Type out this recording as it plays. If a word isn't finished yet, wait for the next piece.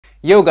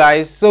Yo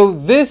guys, so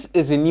this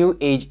is a new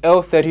Age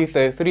L30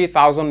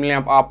 33,000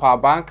 mAh power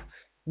bank.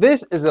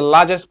 This is the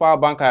largest power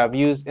bank I have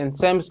used in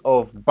terms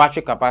of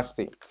battery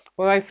capacity.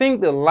 But I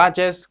think the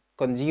largest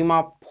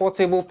consumer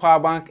portable power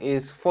bank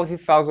is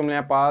 40,000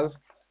 mAh.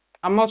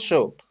 I'm not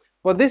sure.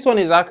 But this one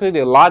is actually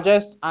the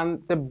largest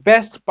and the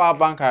best power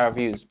bank I have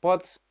used.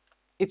 But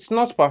it's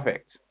not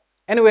perfect.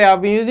 Anyway,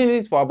 I've been using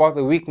it for about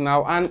a week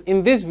now, and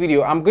in this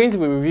video I'm going to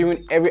be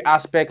reviewing every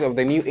aspect of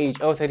the new Age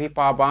L30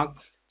 power bank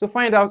to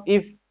find out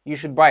if you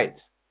should buy it.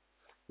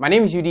 My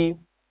name is Yudi.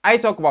 I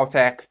talk about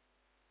tech.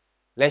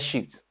 Let's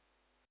shoot.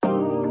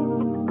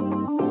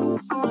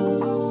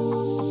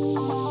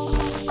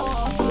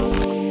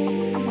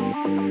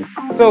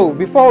 So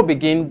before we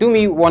begin, do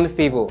me one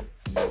favor.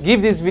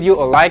 Give this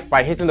video a like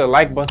by hitting the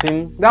like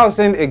button. That will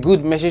send a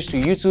good message to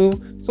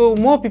YouTube so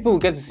more people will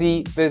get to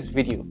see this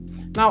video.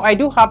 Now, I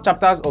do have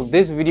chapters of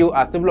this video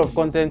as table of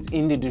contents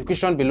in the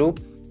description below.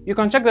 You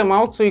can check them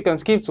out so you can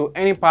skip to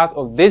any part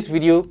of this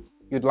video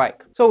you'd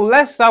like. So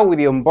let's start with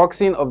the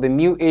unboxing of the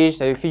new Age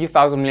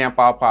 33,000 mAh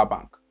power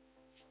bank.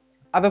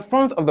 At the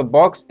front of the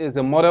box is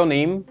the model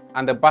name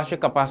and the battery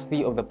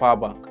capacity of the power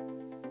bank.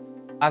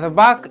 At the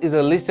back is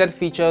the listed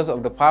features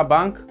of the power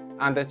bank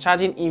and the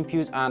charging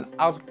inputs and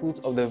outputs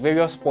of the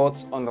various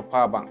ports on the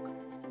power bank.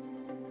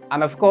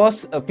 And of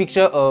course, a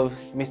picture of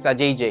Mr.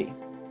 JJ.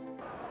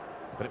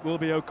 But it will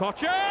be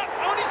Okocha.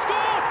 Oh, he scored!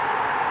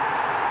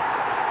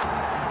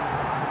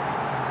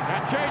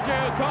 And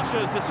JJ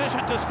Okocha's decision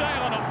to stay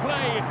on and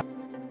play.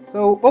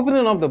 So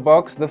opening up the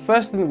box, the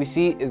first thing we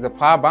see is the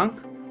power bank.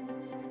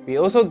 We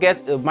also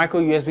get a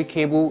micro USB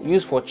cable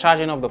used for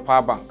charging of the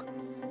power bank.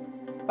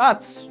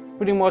 That's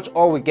pretty much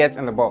all we get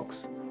in the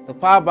box. The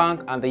power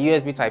bank and the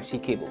USB Type-C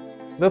cable.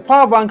 The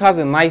power bank has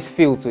a nice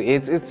feel to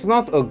it. It's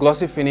not a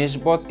glossy finish,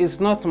 but it's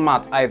not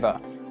matte either.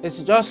 It's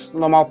just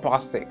normal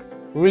plastic.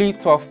 Really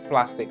tough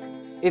plastic.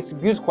 It's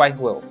built quite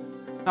well.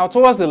 Now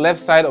towards the left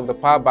side of the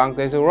power bank,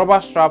 there's a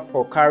rubber strap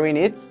for carrying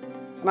it.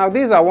 Now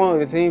these are one of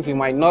the things you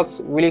might not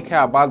really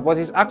care about, but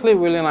it's actually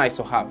really nice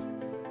to have.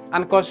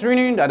 And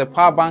considering that the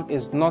power bank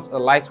is not a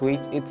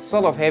lightweight, it's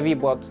sort of heavy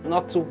but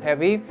not too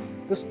heavy,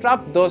 the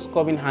strap does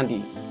come in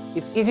handy.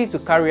 It's easy to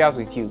carry out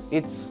with you.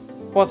 It's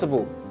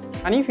portable.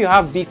 And if you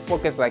have deep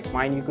pockets like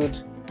mine, you could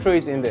throw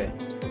it in there.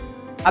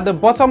 At the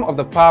bottom of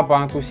the power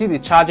bank, we see the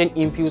charging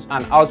inputs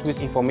and outputs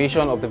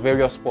information of the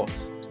various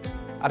ports.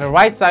 At the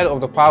right side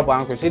of the power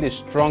bank, we see the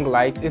strong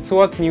light. It's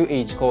what New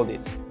Age called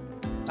it.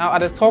 Now at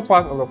the top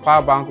part of the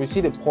power bank, we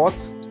see the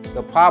ports,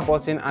 the power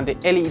button and the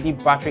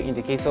LED battery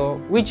indicator,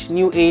 which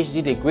New Age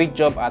did a great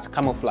job at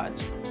camouflage.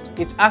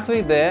 It's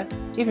actually there.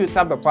 If you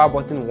tap the power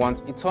button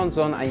once, it turns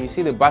on and you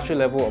see the battery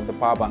level of the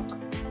power bank.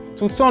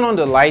 To turn on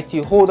the light,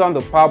 you hold down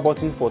the power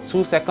button for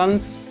 2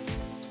 seconds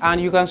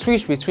and you can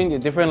switch between the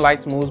different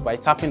light modes by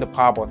tapping the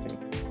power button.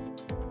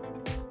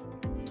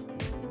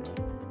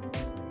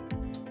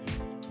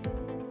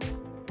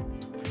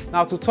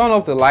 Now to turn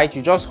off the light,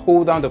 you just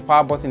hold down the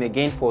power button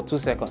again for 2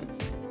 seconds.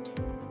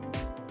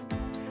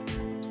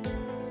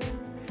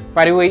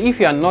 By the way, if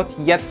you are not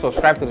yet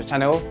subscribed to the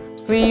channel,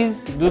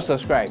 please do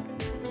subscribe.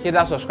 Hit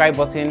that subscribe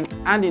button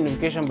and the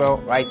notification bell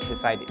right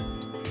beside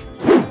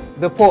it.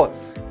 The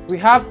ports. We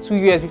have 2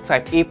 USB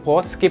Type-A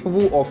ports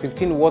capable of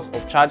 15 watts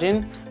of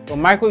charging, a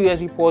micro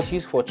USB port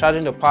used for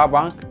charging the power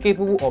bank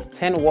capable of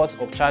 10 watts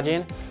of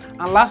charging,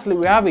 and lastly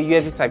we have a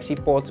USB Type-C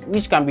port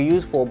which can be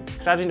used for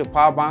charging the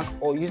power bank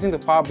or using the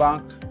power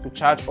bank to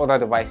charge other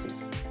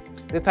devices.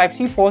 The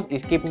Type-C port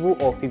is capable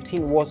of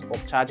 15 watts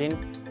of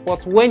charging,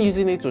 but when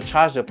using it to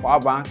charge the power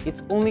bank,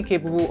 it's only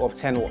capable of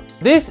 10 watts.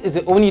 This is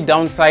the only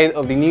downside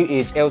of the new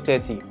Age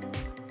L30.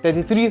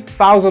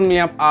 33,000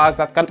 mAh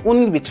that can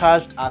only be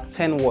charged at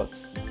 10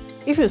 watts.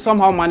 If you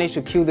somehow manage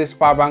to kill this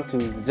power bank to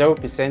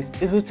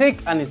 0%, it will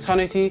take an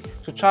eternity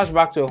to charge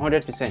back to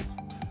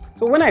 100%.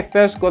 So when I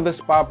first got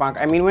this power bank,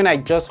 when I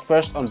just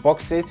first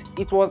unboxed it,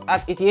 it was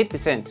at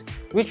 88%,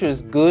 which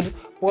was good,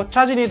 but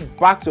charging it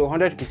back to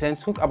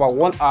 100% took about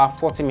 1 hour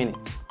 40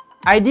 minutes.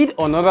 I did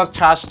another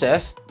charge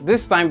test.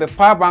 This time the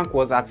power bank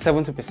was at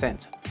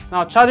 70%.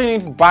 Now charging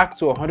it back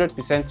to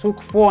 100% took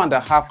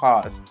 4.5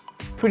 hours.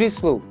 Pretty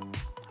slow.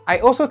 I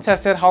also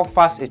tested how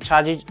fast it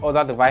charges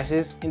other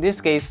devices, in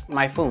this case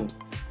my phone.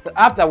 The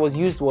app that was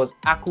used was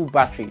Aku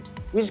Battery,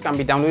 which can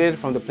be downloaded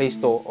from the Play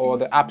Store or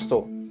the App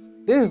Store.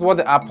 This is what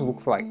the app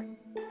looks like.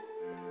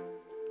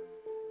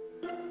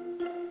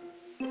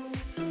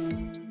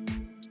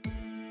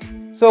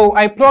 So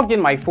I plugged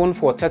in my phone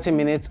for 30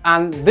 minutes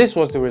and this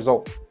was the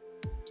result.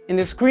 In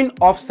the screen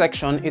off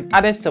section, it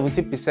added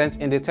 70%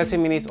 in the 30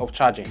 minutes of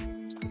charging.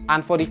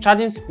 And for the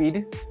charging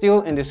speed,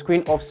 still in the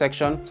screen off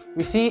section,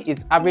 we see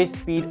its average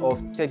speed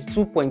of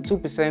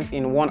 32.2%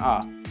 in 1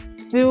 hour.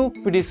 Still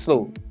pretty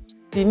slow.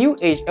 The new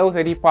Age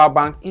L30 power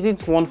bank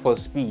isn't one for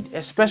speed,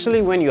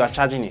 especially when you are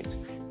charging it,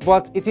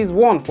 but it is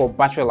one for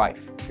battery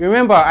life.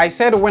 Remember, I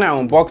said when I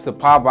unboxed the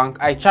power bank,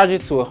 I charged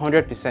it to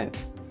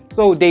 100%.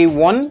 So day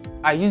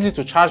 1, I used it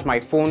to charge my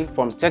phone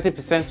from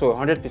 30% to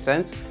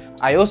 100%.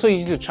 I also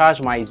used it to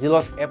charge my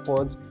Zealous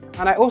AirPods,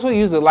 and I also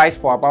used the light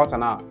for about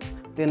an hour.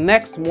 The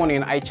next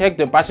morning I checked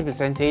the battery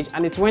percentage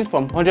and it went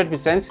from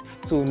 100%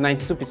 to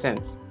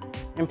 92%.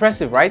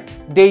 Impressive,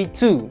 right? Day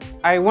 2,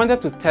 I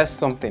wanted to test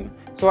something.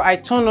 So I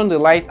turned on the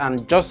light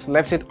and just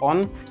left it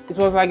on. It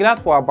was like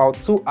that for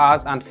about 2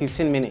 hours and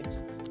 15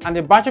 minutes. And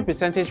the battery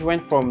percentage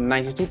went from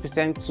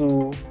 92%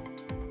 to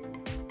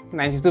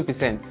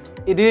 92%.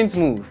 It didn't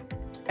move.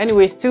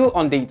 Anyway, still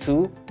on day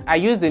 2, I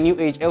used the new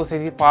Age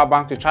L30 power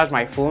bank to charge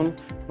my phone.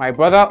 My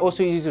brother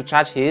also used it to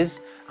charge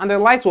his, and the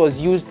light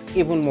was used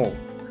even more.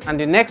 And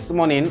the next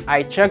morning,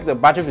 I checked the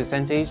battery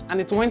percentage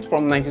and it went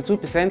from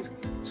 92%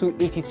 to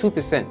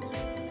 82%.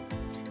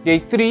 Day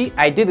 3,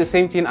 I did the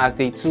same thing as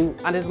day 2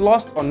 and it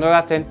lost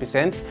another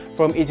 10%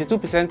 from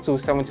 82% to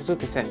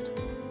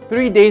 72%.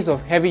 3 days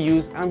of heavy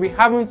use and we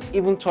haven't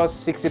even touched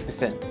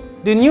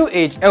 60%. The new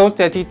Age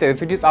L30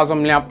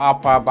 33,000 mAh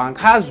power bank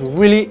has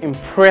really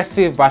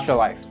impressive battery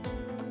life.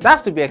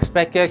 That's to be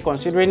expected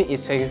considering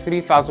it's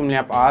 33,000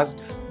 mAh,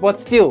 but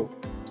still,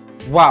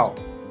 wow.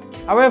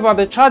 However,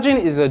 the charging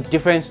is a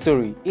different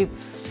story.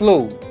 It's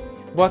slow,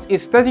 but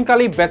it's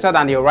technically better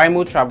than the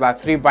Oraimo Traveler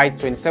 3x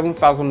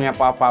 27,000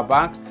 mAh power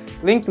bank.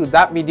 Link to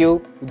that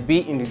video will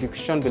be in the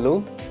description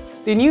below.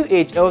 The new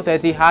Age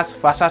L30 has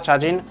faster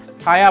charging,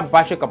 higher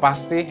battery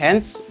capacity,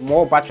 hence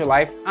more battery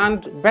life,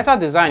 and better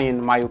design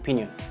in my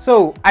opinion.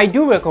 So I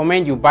do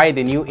recommend you buy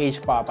the new Age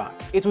power bank.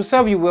 It will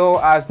serve you well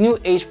as new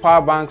Age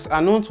power banks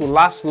are known to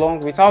last long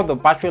without the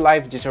battery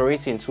life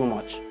deteriorating too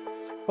much.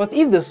 But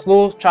if the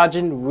slow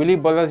charging really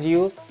bothers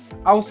you,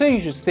 I would say you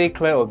should stay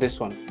clear of this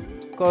one.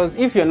 Because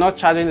if you're not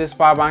charging this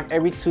power bank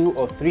every 2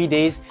 or 3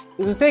 days,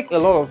 it will take a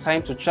lot of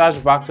time to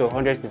charge back to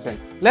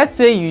 100%. Let's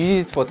say you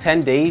use it for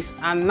 10 days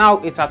and now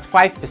it's at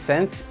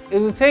 5%,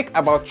 it will take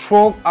about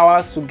 12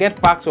 hours to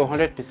get back to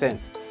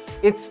 100%.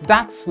 It's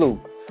that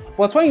slow.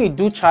 But when you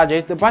do charge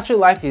it, the battery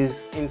life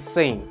is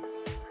insane.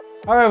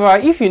 However,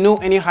 if you know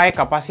any high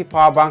capacity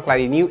power bank like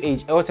the new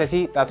Age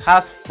L30 that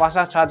has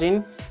faster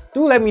charging,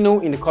 do let me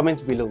know in the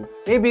comments below.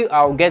 Maybe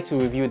I'll get to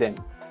review them.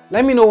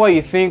 Let me know what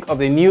you think of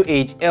the new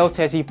Age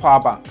L30 power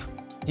bank.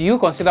 Do you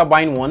consider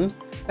buying one?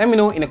 Let me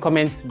know in the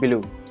comments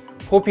below.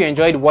 Hope you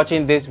enjoyed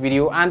watching this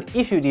video, and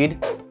if you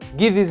did,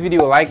 give this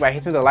video a like by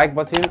hitting the like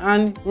button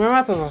and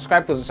remember to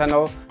subscribe to the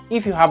channel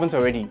if you haven't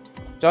already.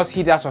 Just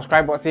hit that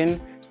subscribe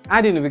button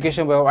and the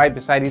notification bell right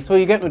beside it so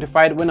you get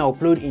notified when I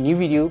upload a new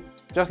video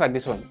just like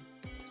this one.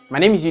 My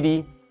name is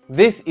Judy.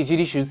 This is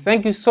Judy Shoes.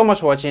 Thank you so much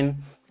for watching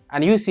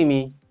and you'll see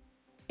me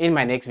in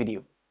my next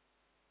video.